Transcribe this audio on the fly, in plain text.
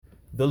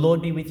The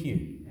Lord be with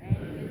you.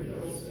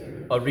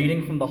 A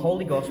reading from the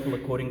Holy Gospel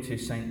according to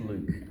St.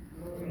 Luke.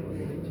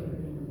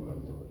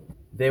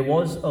 There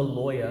was a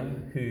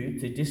lawyer who,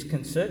 to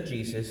disconcert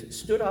Jesus,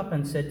 stood up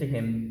and said to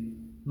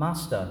him,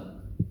 "Master,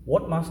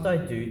 what must I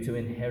do to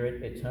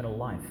inherit eternal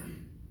life?"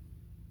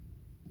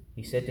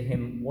 He said to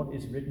him, "What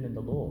is written in the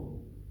law?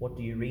 What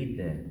do you read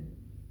there?"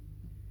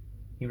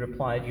 He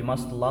replied, "You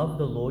must love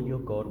the Lord your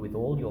God with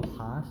all your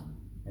heart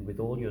and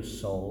with all your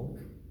soul,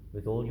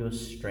 with all your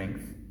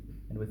strength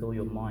and with all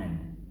your mind,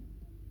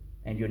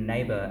 and your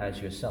neighbour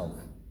as yourself."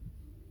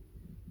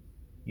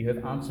 "You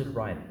have answered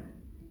right,"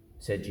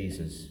 said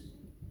Jesus.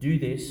 "Do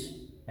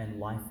this, and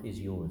life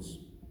is yours."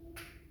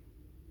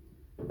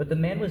 But the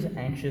man was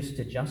anxious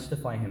to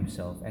justify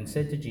himself and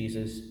said to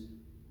Jesus,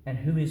 "And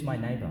who is my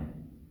neighbour?"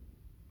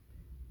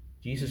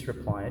 Jesus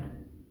replied,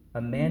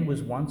 "A man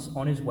was once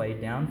on his way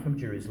down from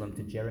Jerusalem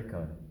to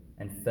Jericho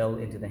and fell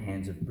into the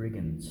hands of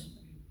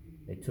brigands.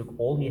 They took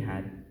all he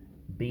had,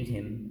 beat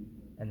him,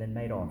 and then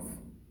made off,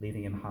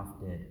 leaving him half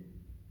dead.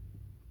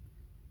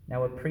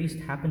 Now a priest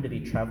happened to be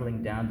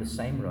travelling down the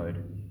same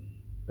road,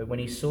 but when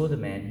he saw the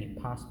man, he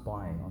passed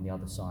by on the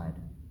other side.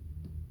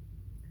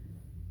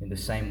 In the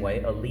same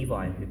way, a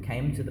Levite who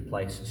came to the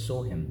place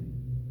saw him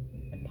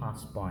and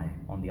passed by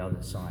on the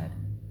other side.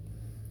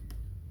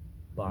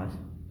 But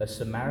a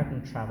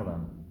Samaritan traveller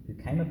who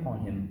came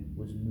upon him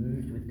was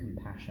moved with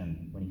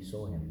compassion when he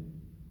saw him.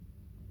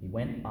 He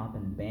went up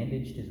and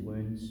bandaged his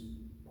wounds,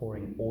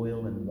 pouring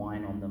oil and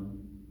wine on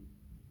them.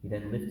 He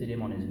then lifted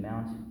him on his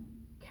mount,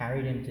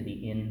 carried him to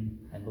the inn,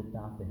 and looked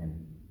after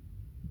him.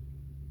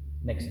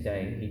 Next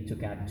day he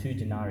took out 2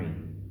 denarii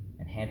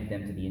and handed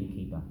them to the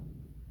innkeeper.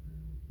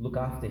 'Look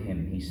after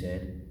him,' he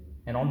said,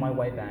 'and on my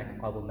way back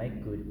I will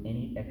make good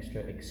any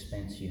extra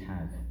expense you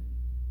have.'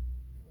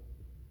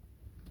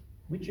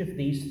 Which of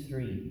these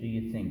 3 do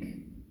you think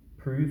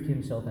proved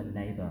himself a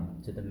neighbour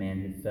to the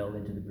man who fell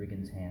into the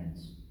brigand's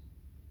hands?"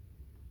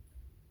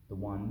 "The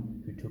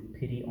one who took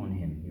pity on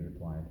him," he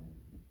replied.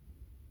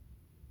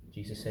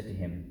 Jesus said to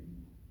him,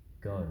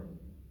 "Go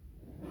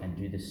and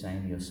do the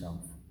same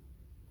yourself."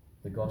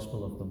 The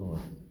Gospel of the Lord.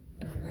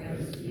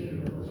 Praise to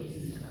you, Lord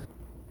Jesus.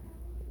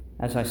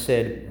 As I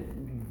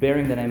said,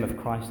 bearing the name of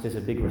Christ is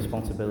a big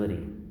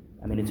responsibility.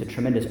 I mean, it's a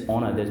tremendous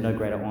honour. There's no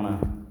greater honour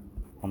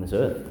on this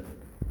earth.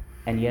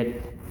 And yet,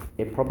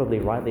 it probably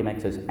rightly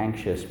makes us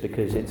anxious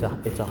because it's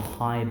a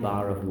high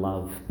bar of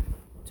love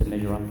to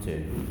measure up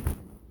to.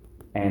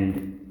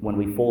 And when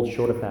we fall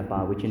short of that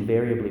bar, which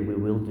invariably we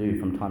will do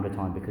from time to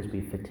time because we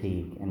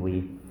fatigue and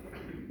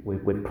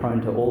we're prone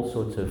to all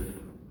sorts of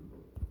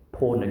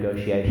poor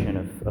negotiation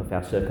of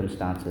our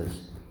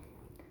circumstances.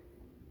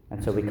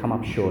 And so we come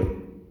up short.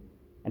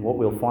 And what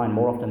we'll find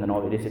more often than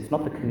not is it's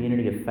not the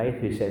community of faith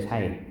who says,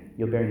 "Hey,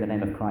 you're bearing the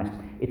name of Christ."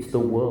 It's the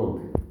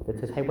world that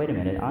says, "Hey, wait a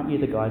minute, aren't you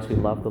the guys who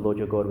love the Lord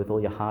your God with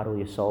all your heart, all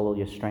your soul, all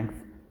your strength?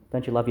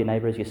 Don't you love your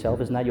neighbour as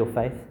yourself? Isn't that your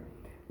faith?"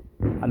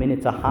 I mean,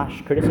 it's a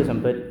harsh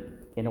criticism, but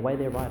in a way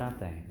they're right, aren't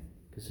they?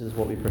 Because this is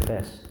what we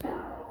profess.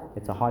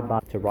 It's a high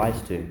bar to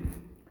rise to.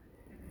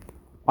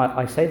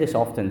 I say this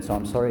often, so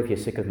I'm sorry if you're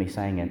sick of me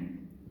saying it,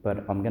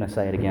 but I'm going to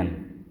say it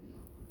again.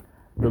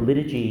 The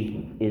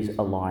liturgy is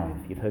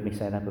alive. You've heard me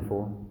say that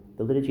before.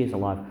 The liturgy is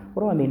alive.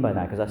 What do I mean by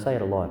that? Because I say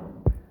it a lot.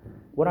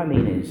 What I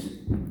mean is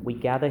we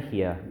gather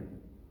here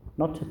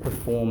not to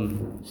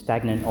perform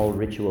stagnant old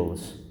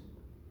rituals,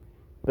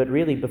 but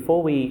really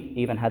before we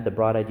even had the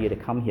bright idea to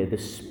come here, the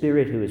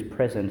Spirit who is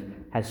present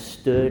has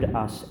stirred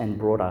us and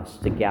brought us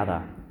to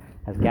gather,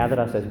 has gathered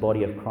us as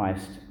body of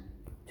Christ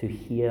to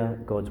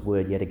hear God's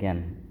word yet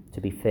again, to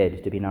be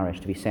fed, to be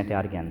nourished, to be sent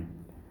out again.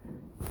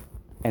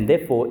 And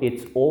therefore,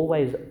 it's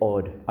always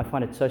odd. I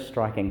find it so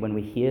striking when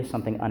we hear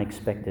something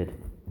unexpected.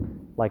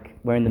 Like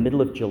we're in the middle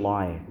of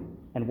July,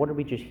 and what did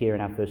we just hear in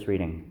our first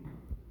reading?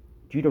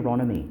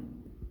 Deuteronomy,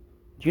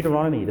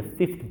 the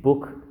 5th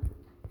book.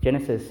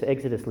 Genesis,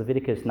 Exodus,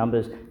 Leviticus,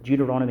 Numbers,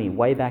 Deuteronomy,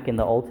 way back in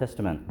the Old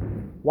Testament.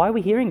 Why are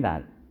we hearing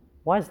that?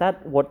 Why is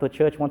that what the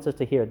church wants us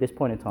to hear at this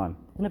point in time?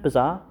 Isn't it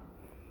bizarre?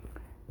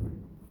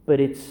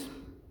 But it's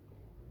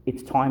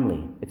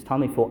timely. It's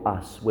timely for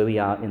us, where we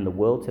are in the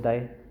world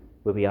today,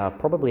 where we are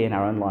probably in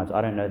our own lives.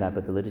 I don't know that,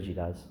 but the liturgy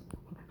does.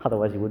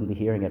 Otherwise, you wouldn't be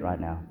hearing it right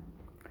now.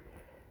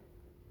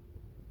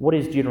 What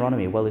is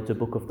Deuteronomy? Well, it's a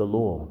book of the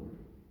law.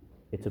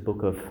 It's a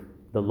book of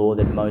the law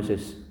that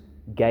Moses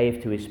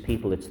gave to his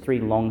people. It's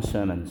 3 long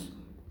sermons.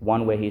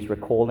 One where he's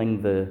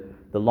recalling the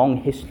long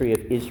history of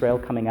Israel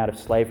coming out of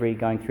slavery,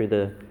 going through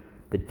the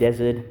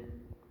desert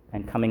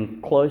and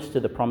coming close to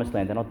the promised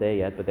land. They're not there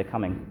yet, but they're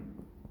coming.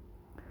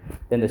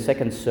 Then the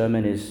second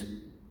sermon is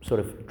sort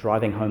of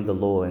driving home the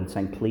law and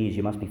saying, please,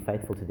 you must be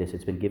faithful to this.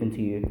 It's been given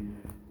to you.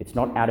 It's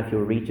not out of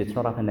your reach. It's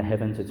not up in the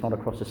heavens. It's not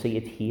across the sea.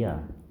 It's here.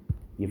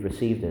 You've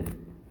received it.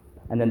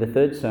 And then the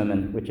third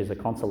sermon, which is a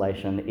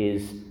consolation,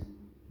 is,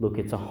 look,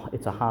 it's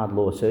a hard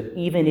law. So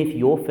even if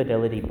your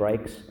fidelity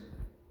breaks,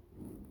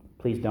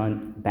 please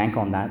don't bank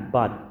on that.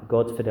 But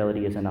God's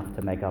fidelity is enough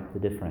to make up the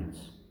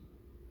difference.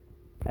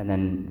 And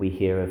then we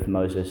hear of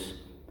Moses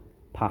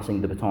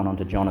passing the baton on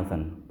to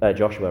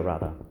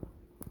Joshua.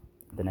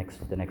 the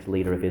next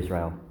leader of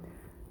Israel.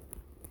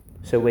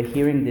 So we're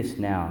hearing this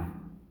now,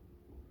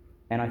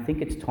 and I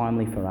think it's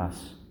timely for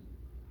us,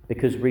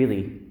 because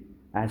really,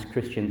 as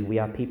Christians, we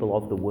are people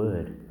of the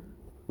Word.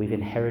 We've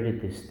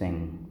inherited this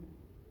thing,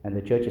 and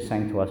the church is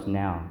saying to us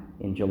now,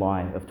 in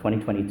July of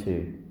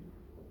 2022,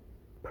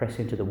 press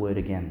into the Word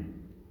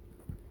again.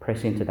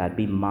 Press into that.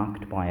 Be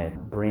marked by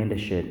it.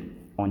 Brandish it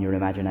on your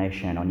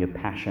imagination, on your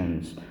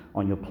passions,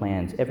 on your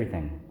plans,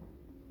 everything.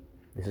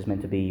 This is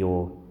meant to be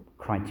your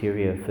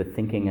criteria for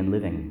thinking and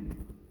living,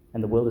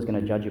 and the world is going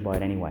to judge you by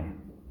it anyway.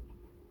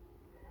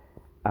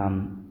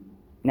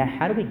 Now,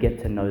 how do we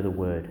get to know the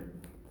Word?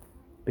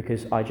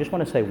 Because I just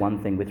want to say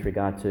one thing with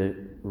regard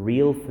to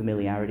real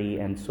familiarity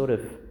and sort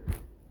of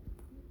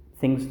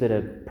things that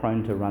are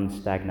prone to run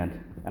stagnant.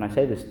 And I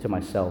say this to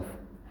myself.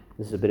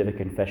 This is a bit of a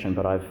confession,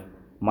 but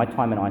my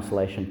time in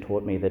isolation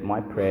taught me that my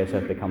prayers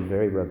have become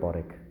very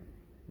robotic.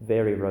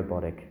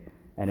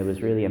 And it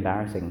was really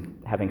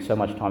embarrassing having so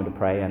much time to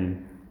pray,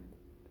 and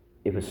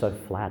it was so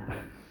flat.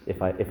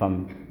 If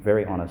I'm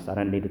very honest, I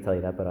don't need to tell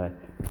you that,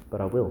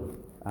 but I will.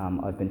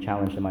 I've been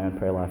challenged in my own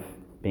prayer life,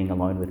 being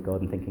alone with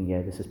God and thinking,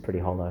 yeah, this is pretty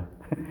hollow,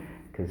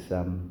 because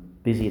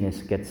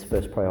busyness gets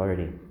first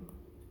priority.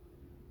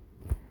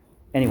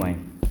 Anyway,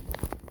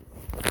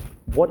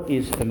 what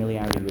is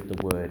familiarity with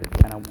the Word?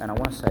 And I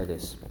want to say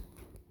this.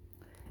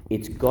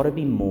 It's got to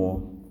be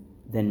more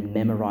than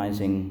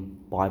memorizing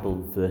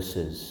Bible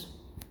verses.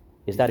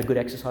 Is that a good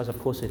exercise? Of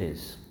course it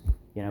is.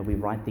 You know, we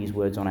write these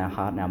words on our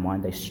heart and our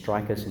mind. They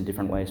strike us in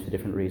different ways for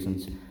different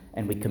reasons,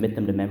 and we commit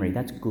them to memory.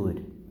 That's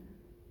good.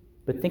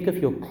 But think of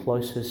your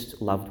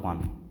closest loved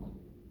one,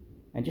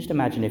 and just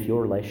imagine if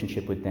your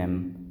relationship with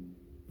them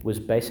was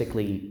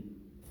basically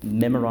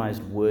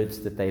memorized words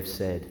that they've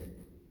said.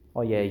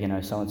 Oh yeah, you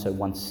know, so-and-so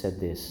once said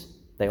this.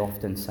 They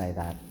often say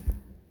that.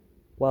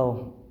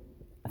 Well,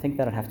 I think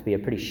that'd have to be a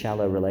pretty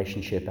shallow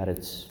relationship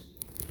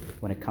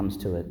when it comes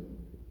to it.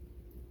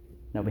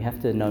 No, we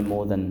have to know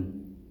more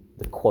than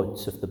the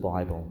quotes of the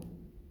Bible.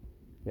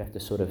 We have to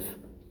sort of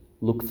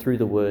look through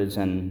the words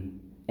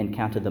and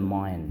encounter the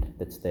mind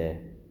that's there.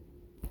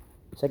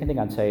 Second thing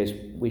I'd say is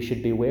we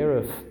should be aware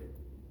of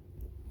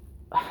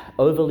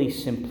overly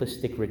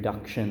simplistic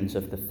reductions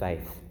of the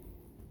faith.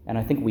 And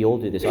I think we all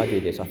do this. I do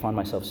this. I find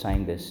myself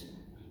saying this.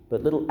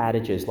 But little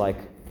adages like,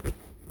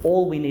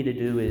 all we need to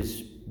do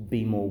is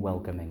be more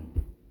welcoming.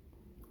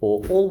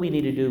 Or all we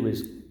need to do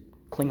is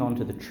cling on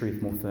to the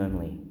truth more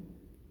firmly.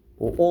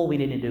 Or all we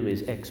need to do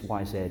is X,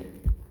 Y, Z.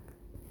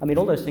 I mean,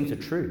 all those things are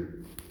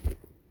true.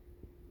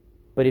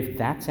 But if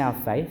that's our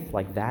faith,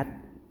 like that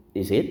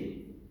is it,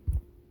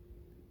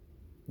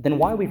 then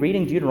why are we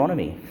reading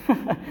Deuteronomy?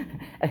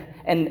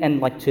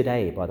 and like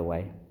today, by the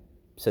way.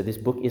 So this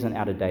book isn't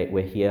out of date.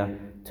 We're here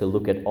to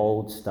look at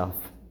old stuff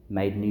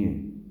made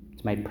new.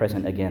 It's made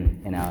present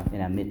again in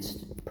our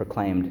midst,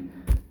 proclaimed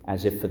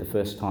as if for the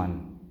first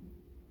time.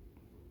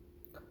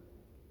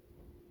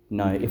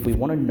 No, if we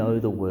want to know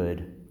the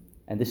Word,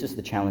 and this is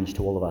the challenge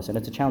to all of us, and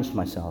it's a challenge to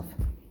myself,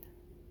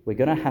 we're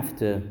going to have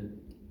to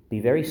be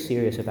very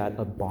serious about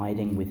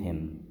abiding with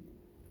Him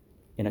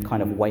in a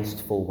kind of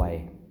wasteful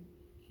way.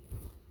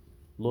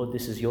 Lord,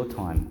 this is your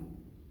time.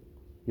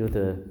 You're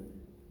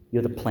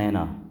the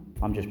planner.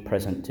 I'm just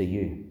present to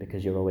you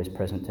because you're always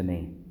present to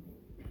me.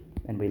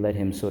 And we let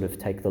Him sort of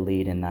take the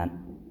lead in that.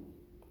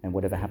 And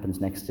whatever happens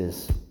next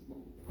is,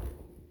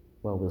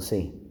 well, we'll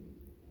see.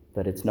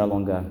 But it's no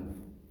longer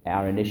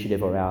our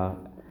initiative or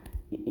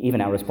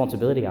even our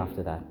responsibility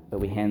after that. But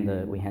we hand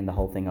the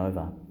whole thing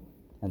over,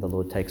 and the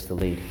Lord takes the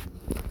lead.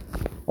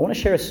 I want to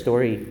share a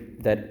story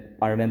that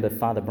I remember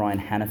Father Brian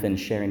Hannafin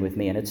sharing with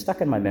me, and it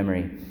stuck in my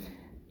memory.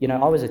 You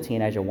know, I was a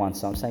teenager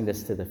once, so I'm saying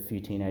this to the few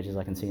teenagers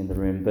I can see in the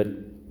room, but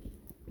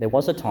there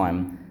was a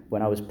time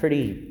when I was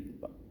pretty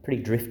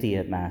drifty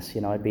at Mass.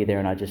 You know, I'd be there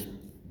and I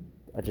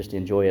just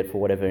enjoy it for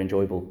whatever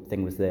enjoyable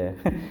thing was there.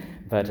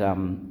 But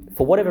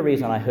for whatever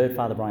reason, I heard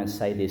Father Brian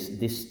say this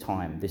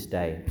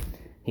day.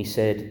 He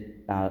said,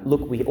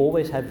 look, we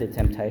always have the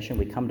temptation.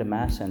 We come to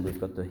Mass and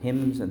we've got the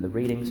hymns and the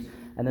readings,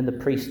 and then the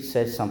priest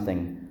says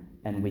something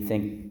and we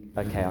think,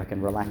 okay, I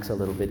can relax a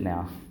little bit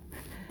now.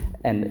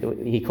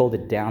 And he called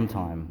it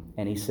downtime.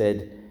 And he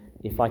said,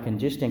 if I can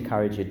just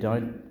encourage you,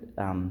 don't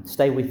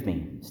stay with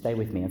me.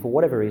 And for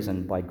whatever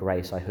reason, by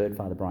grace, I heard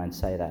Father Brian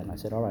say that. And I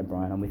said, all right,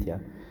 Brian, I'm with you.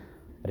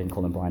 I didn't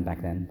call him Brian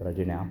back then, but I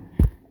do now.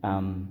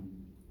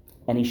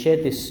 And he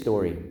shared this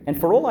story. And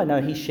for all I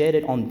know, he shared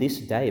it on this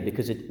day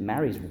because it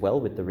marries well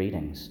with the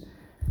readings.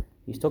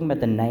 He's talking about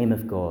the name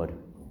of God.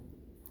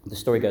 The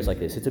story goes like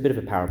this. It's a bit of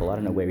a parable. I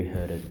don't know where he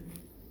heard it.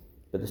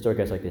 But the story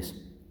goes like this.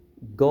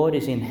 God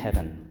is in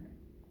heaven,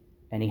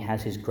 and he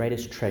has his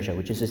greatest treasure,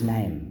 which is his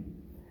name.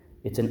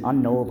 It's an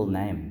unknowable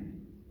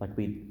name. Like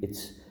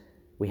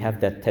we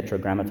have that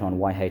tetragrammaton,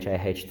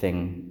 YHAH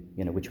thing,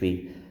 you know, which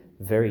we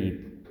very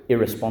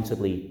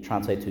irresponsibly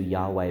translate to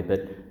Yahweh.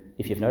 But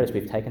if you've noticed,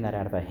 we've taken that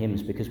out of our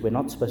hymns because we're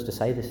not supposed to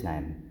say this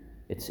name.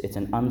 It's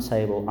an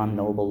unsayable,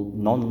 unknowable,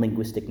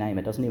 non-linguistic name.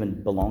 It doesn't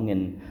even belong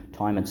in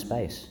time and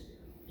space.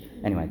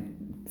 Anyway,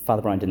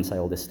 Father Brian didn't say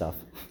all this stuff.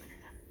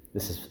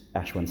 This is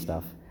Ashwin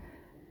stuff.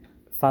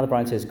 Father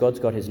Brian says God's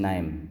got his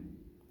name,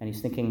 and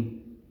he's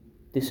thinking,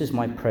 this is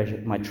my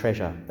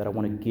treasure that I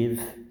want to give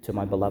to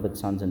my beloved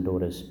sons and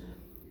daughters.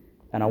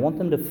 And I want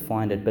them to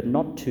find it, but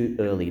not too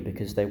early,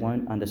 because they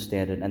won't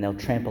understand it and they'll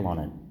trample on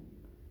it.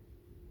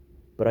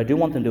 But I do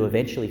want them to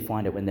eventually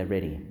find it when they're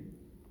ready.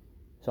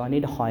 So I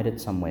need to hide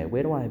it somewhere.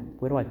 Where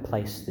do I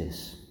place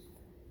this?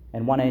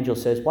 And one angel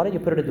says, why don't you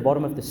put it at the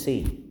bottom of the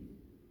sea?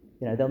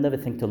 They'll never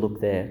think to look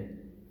there.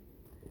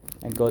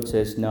 And God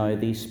says, no,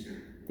 these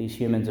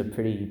humans are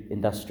pretty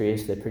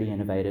industrious, they're pretty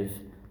innovative.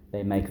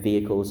 They make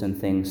vehicles and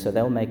things, so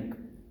they'll make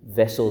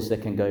vessels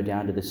that can go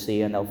down to the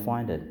sea and they'll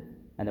find it.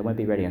 And they won't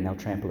be ready and they'll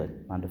trample it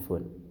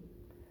underfoot.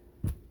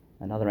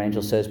 Another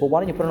angel says, well,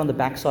 why don't you put it on the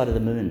backside of the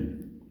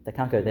moon? They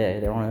can't go there,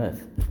 they're on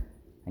Earth.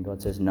 And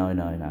God says, no.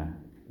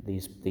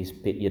 These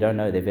you don't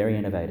know, they're very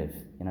innovative.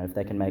 If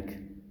they can make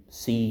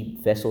sea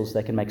vessels,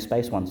 they can make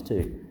space ones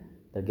too.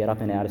 They'll get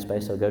up in outer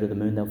space, they'll go to the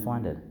moon, they'll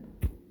find it.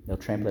 They'll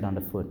trample it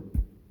underfoot.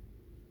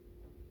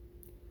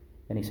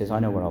 And he says, I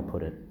know where I'll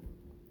put it.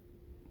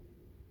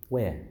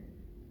 Where?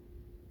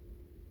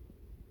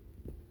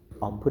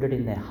 I'll put it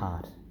in their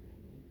heart.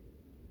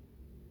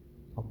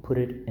 I'll put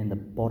it in the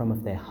bottom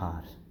of their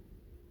heart.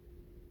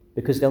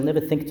 Because they'll never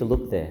think to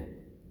look there.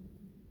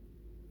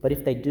 But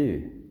if they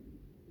do,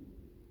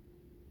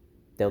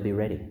 they'll be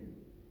ready.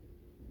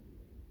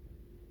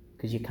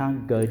 Because you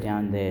can't go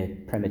down there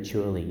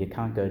prematurely. You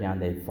can't go down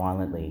there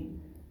violently.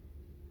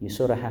 You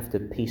sort of have to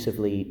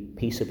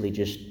peaceably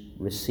just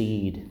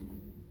recede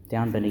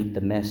down beneath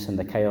the mess and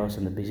the chaos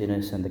and the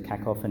busyness and the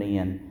cacophony,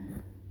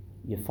 and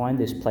you find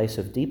this place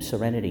of deep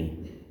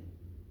serenity.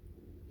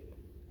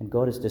 And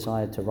God has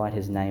desired to write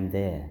his name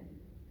there.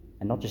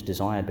 And not just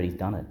desired, but he's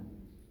done it.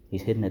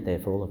 He's hidden it there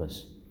for all of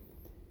us.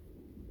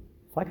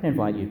 If I can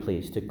invite you,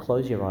 please, to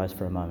close your eyes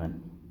for a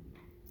moment.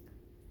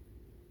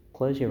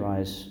 Close your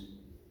eyes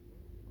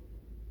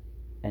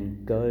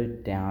and go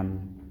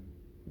down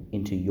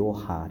into your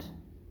heart.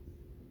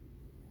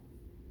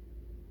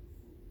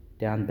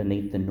 Down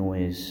beneath the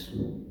noise,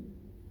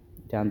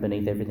 down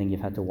beneath everything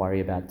you've had to worry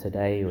about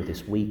today or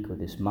this week or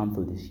this month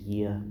or this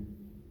year,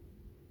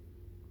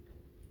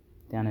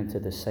 down into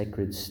the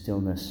sacred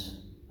stillness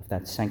of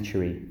that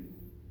sanctuary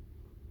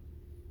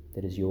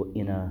that is your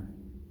inner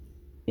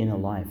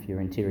life, your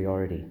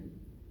interiority.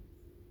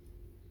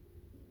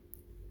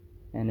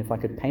 And if I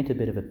could paint a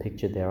bit of a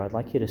picture there, I'd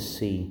like you to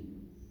see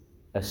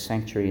a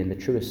sanctuary in the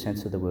truest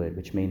sense of the word,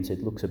 which means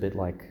it looks a bit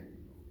like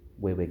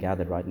where we're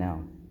gathered right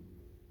now.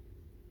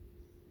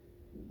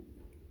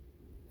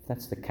 If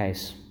that's the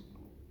case,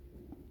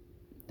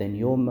 then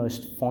your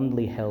most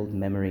fondly held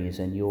memories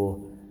and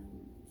your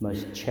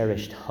most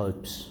cherished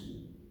hopes,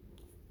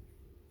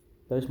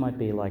 those might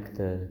be like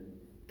the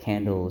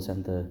candles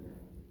and the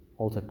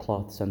altar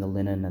cloths and the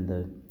linen and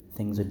the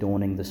things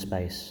adorning the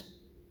space.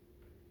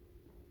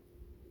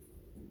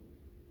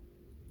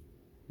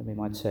 And we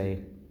might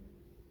say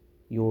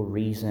your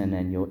reason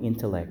and your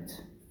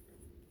intellect,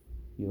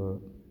 your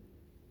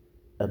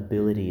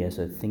ability as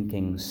a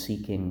thinking,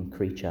 seeking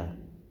creature,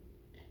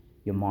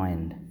 your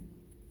mind.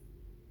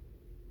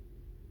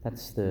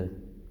 That's the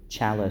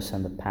chalice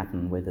and the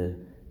pattern where the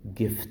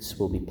gifts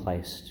will be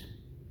placed.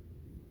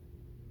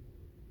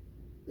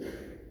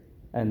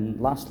 And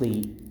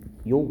lastly,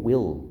 your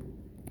will,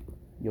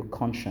 your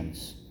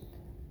conscience,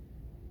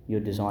 your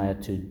desire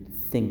to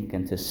think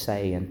and to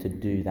say and to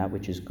do that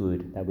which is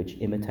good, that which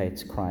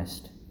imitates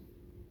Christ.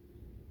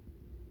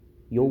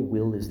 Your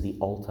will is the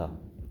altar.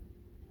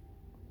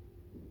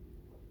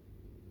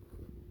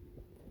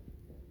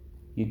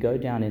 You go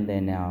down in there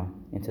now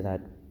into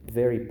that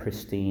very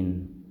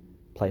pristine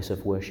place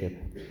of worship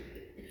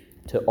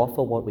to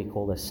offer what we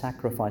call a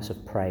sacrifice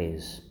of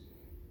praise.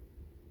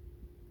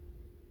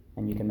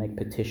 And you can make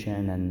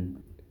petition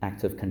and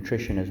acts of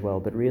contrition as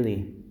well, but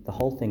really the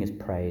whole thing is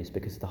praise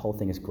because the whole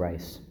thing is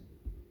grace.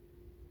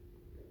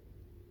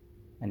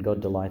 And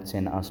God delights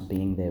in us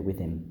being there with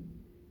him.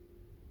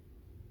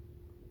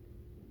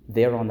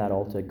 There on that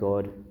altar,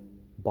 God,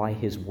 by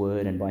his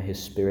word and by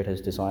his spirit,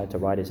 has desired to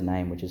write his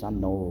name, which is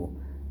unknowable,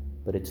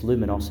 but its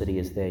luminosity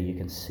is there. You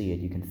can see it,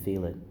 you can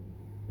feel it.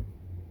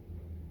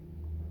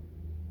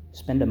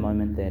 Spend a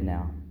moment there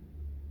now.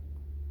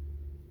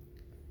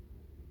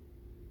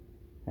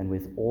 And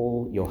with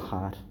all your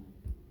heart,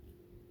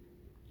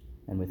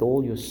 and with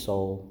all your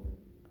soul,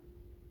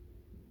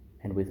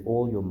 and with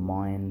all your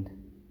mind,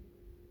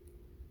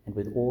 and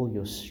with all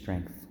your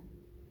strength,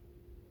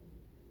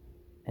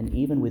 and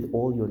even with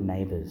all your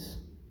neighbours,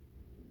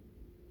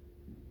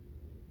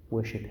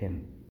 worship him.